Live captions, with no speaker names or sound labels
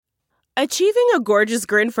Achieving a gorgeous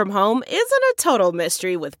grin from home isn't a total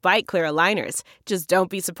mystery with Bite Clear aligners. Just don't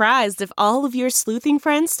be surprised if all of your sleuthing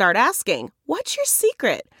friends start asking, "What's your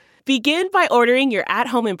secret?" Begin by ordering your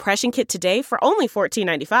at-home impression kit today for only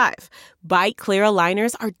 $14.95. Bite Clear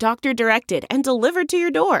aligners are doctor-directed and delivered to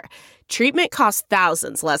your door. Treatment costs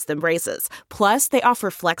thousands less than braces. Plus, they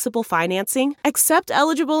offer flexible financing, accept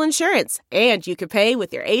eligible insurance, and you can pay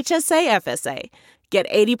with your HSA FSA. Get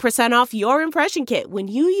 80% off your impression kit when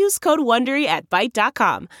you use code WONDERY at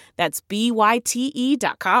Byte.com. That's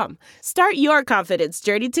BYTE.com. Start your confidence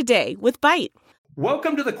journey today with Byte.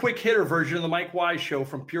 Welcome to the quick hitter version of the Mike Wise Show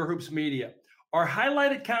from Pure Hoops Media. Our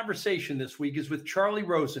highlighted conversation this week is with Charley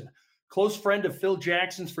Rosen, close friend of Phil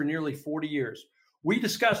Jackson's for nearly 40 years. We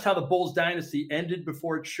discussed how the Bulls dynasty ended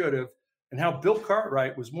before it should have, and how Bill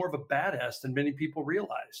Cartwright was more of a badass than many people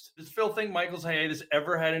realized. Does Phil think Michael's hiatus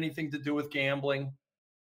ever had anything to do with gambling?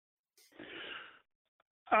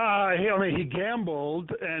 He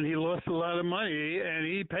gambled and he lost a lot of money and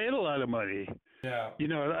he paid a lot of money. Yeah.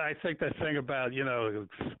 I think that thing about,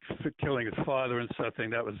 killing his father and something,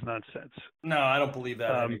 that was nonsense. No, I don't believe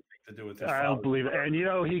that had anything to do with his father. I don't believe it. And,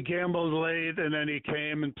 he gambled late and then he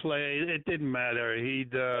came and played. It didn't matter. He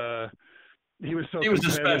was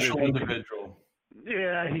a special individual.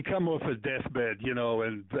 Yeah, he come off a deathbed,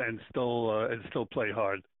 and still play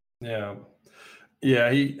hard. Yeah. Yeah,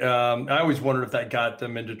 I always wondered if that got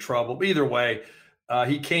them into trouble. But either way,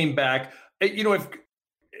 he came back.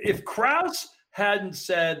 If Krause hadn't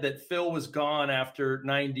said that Phil was gone after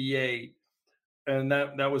 98, and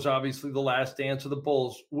that was obviously the last dance of the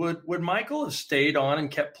Bulls, would Michael have stayed on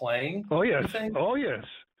and kept playing? Oh, yes. Oh, yes.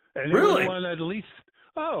 And really? They would have won at least,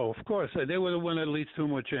 of course. They would have won at least 2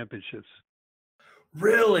 more championships.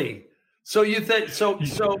 Really? So you think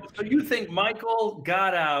you think Michael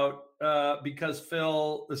got out because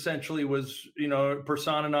Phil essentially was,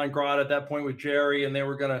 persona non grata at that point with Jerry, and they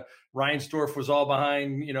were Reinsdorf was all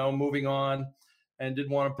behind, moving on, and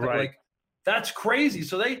didn't want to play. Right. That's crazy.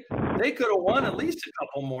 So they could have won at least a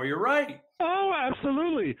couple more. You're right. Oh,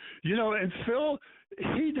 absolutely. And Phil,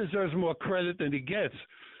 he deserves more credit than he gets.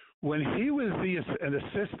 When he was an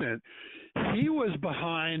assistant, he was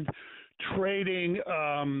behind trading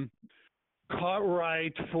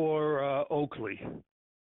Cartwright for Oakley.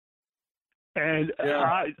 And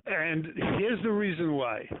and here's the reason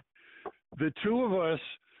why. The two of us,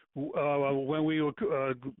 when we were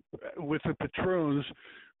with the Patroons,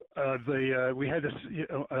 we had this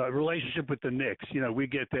relationship with the Knicks. We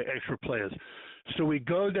get the extra players. So we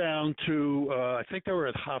go down to, I think they were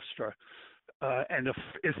at Hofstra, and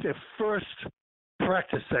it's their first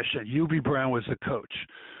practice session. Hubie Brown was the coach.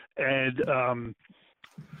 And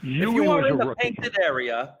if you are in the painted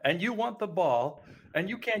area and you want the ball and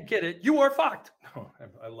you can't get it, you are fucked. Oh,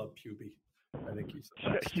 I love Hubie. I think he's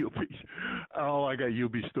the best. Hubie. Oh, I got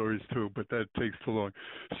Hubie stories too, but that takes too long.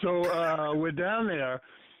 So we're down there,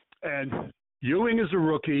 and Ewing is a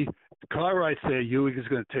rookie. Cartwright's there. Ewing is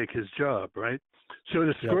going to take his job, right? So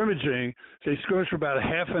the scrimmaging, they scrimmaged for about a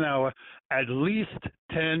half an hour. At least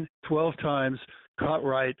 10, 12 times,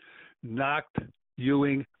 Cartwright knocked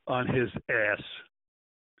Ewing on his ass.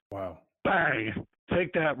 Wow. Bang.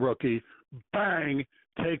 Take that, rookie. Bang.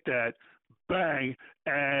 Take that. Bang.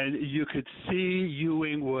 And you could see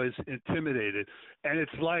Ewing was intimidated. And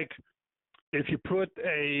it's like if you put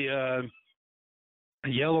a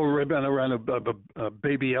yellow ribbon around a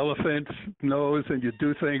baby elephant's nose and you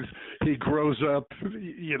do things, he grows up,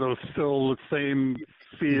 still the same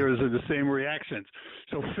fears and the same reactions.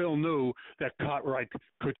 So Phil knew that Cartwright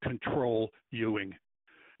could control Ewing.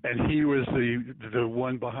 And he was the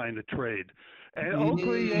one behind the trade. And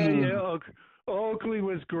Oakley, Oakley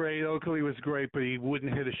was great. Oakley was great, but he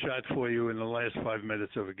wouldn't hit a shot for you in the last 5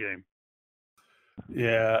 minutes of a game.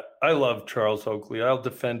 Yeah, I love Charles Oakley. I'll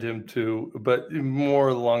defend him too, but more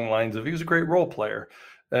along the lines of he was a great role player.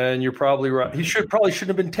 And you're probably right. He shouldn't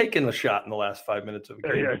have been taking the shot in the last 5 minutes of a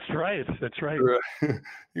game. Yeah, that's right.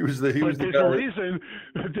 He was the guy.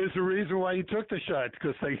 There's a reason why he took the shot,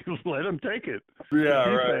 because they let him take it. Yeah,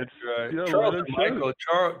 right.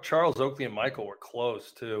 Charles Oakley and Michael were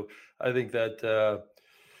close too. I think that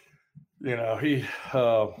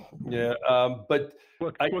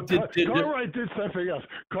but Cartwright did something else.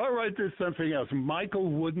 Cartwright did something else. Michael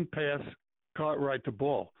wouldn't pass Cartwright the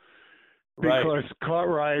ball because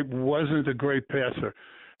Cartwright wasn't a great passer.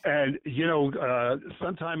 And,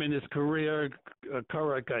 sometime in his career,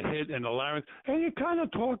 Cartwright got hit in the larynx, and he kind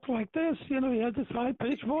of talked like this. He had this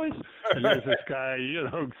high-pitched voice. And there's this guy,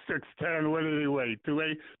 6'10", what did he weigh,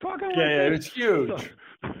 280, talking like this. Yeah, it's huge.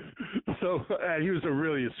 So he was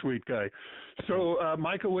really a sweet guy. So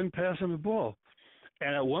Michael wouldn't pass him the ball.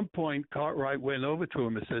 And at one point, Cartwright went over to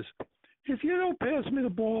him and says, "If you don't pass me the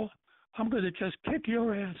ball, I'm going to just kick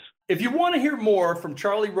your ass." If you want to hear more from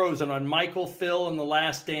Charley Rosen on Michael, Phil, and The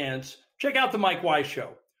Last Dance, check out The Mike Wise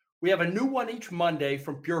Show. We have a new one each Monday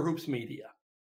from Pure Hoops Media.